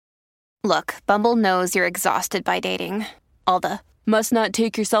Look, Bumble knows you're exhausted by dating. All the must not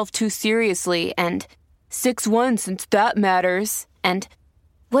take yourself too seriously and 6'1" since that matters. And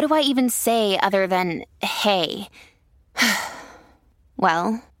what do I even say other than hey?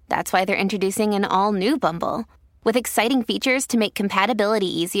 Well, that's why they're introducing an all-new Bumble with exciting features to make compatibility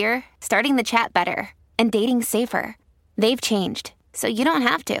easier, starting the chat better, and dating safer. They've changed, so you don't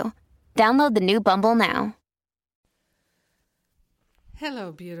have to. Download the new Bumble now.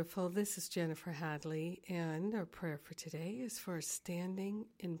 Hello, beautiful. This is Jennifer Hadley, and our prayer for today is for standing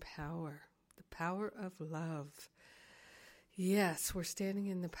in power, the power of love. Yes, we're standing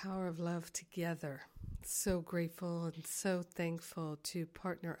in the power of love together. So grateful and so thankful to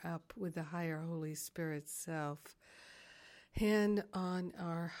partner up with the higher Holy Spirit self. Hand on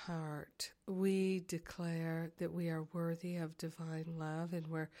our heart, we declare that we are worthy of divine love, and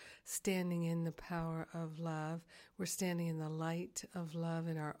we're standing in the power of love. We're standing in the light of love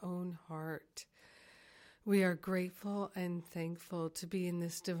in our own heart. We are grateful and thankful to be in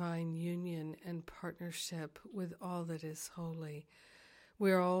this divine union and partnership with all that is holy.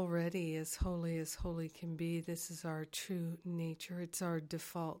 We're already as holy can be. This is our true nature. It's our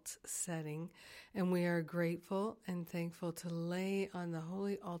default setting. And we are grateful and thankful to lay on the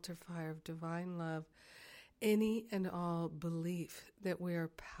holy altar fire of divine love any and all belief that we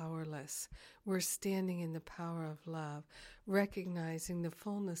are powerless. We're standing in the power of love, recognizing the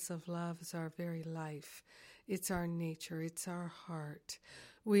fullness of love as our very life. It's our nature. It's our heart.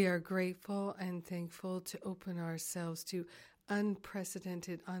 We are grateful and thankful to open ourselves to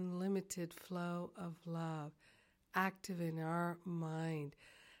unprecedented, unlimited flow of love, active in our mind,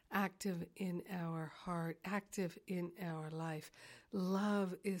 active in our heart, active in our life.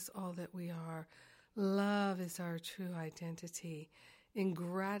 Love is all that we are. Love is our true identity. In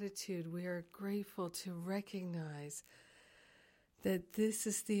gratitude, we are grateful to recognize that this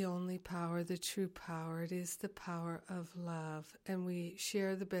is the only power, the true power. It is the power of love, and we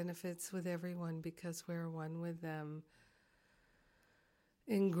share the benefits with everyone because we're one with them.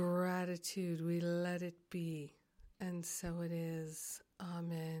 In gratitude, we let it be, and so it is.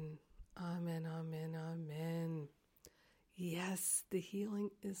 Amen, amen, amen, amen. Yes, the healing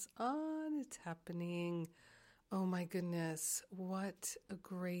is on. It's happening. Oh my goodness, what a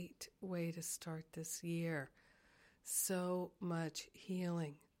great way to start this year. So much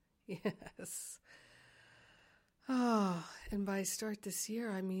healing. Yes. Oh, and by start this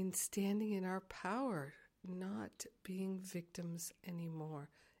year, I mean standing in our power, not being victims anymore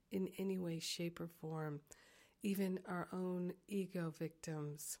in any way, shape, or form, even our own ego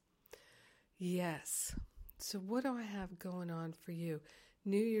victims. Yes. So what do I have going on for you?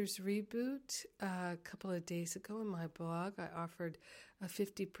 New Year's Reboot. A couple of days ago in my blog, I offered a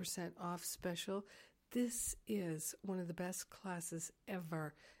 50% off special. This is one of the best classes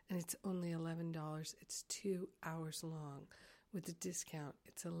ever, and it's only $11. It's 2 hours long. With the discount,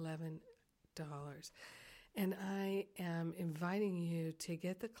 it's $11. And I am inviting you to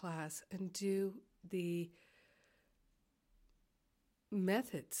get the class and do the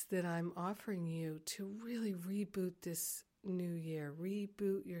methods that I'm offering you to really reboot this new year.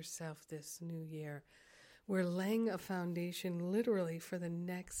 Reboot yourself this new year. We're laying a foundation literally for the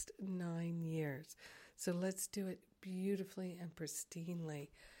next 9 years. So let's do it beautifully and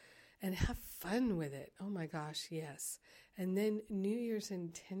pristinely and have fun with it. Oh my gosh, yes. And then New Year's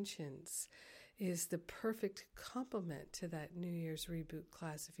intentions is the perfect complement to that New Year's Reboot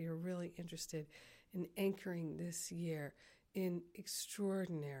class if you're really interested in anchoring this year in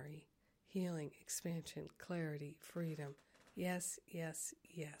extraordinary healing, expansion, clarity, freedom. Yes, yes,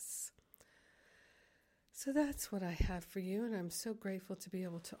 yes. So that's what I have for you, and I'm so grateful to be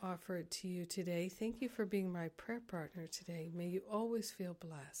able to offer it to you today. Thank you for being my prayer partner today. May you always feel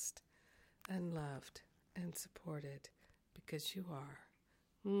blessed and loved and supported because you are.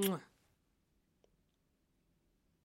 Mwah.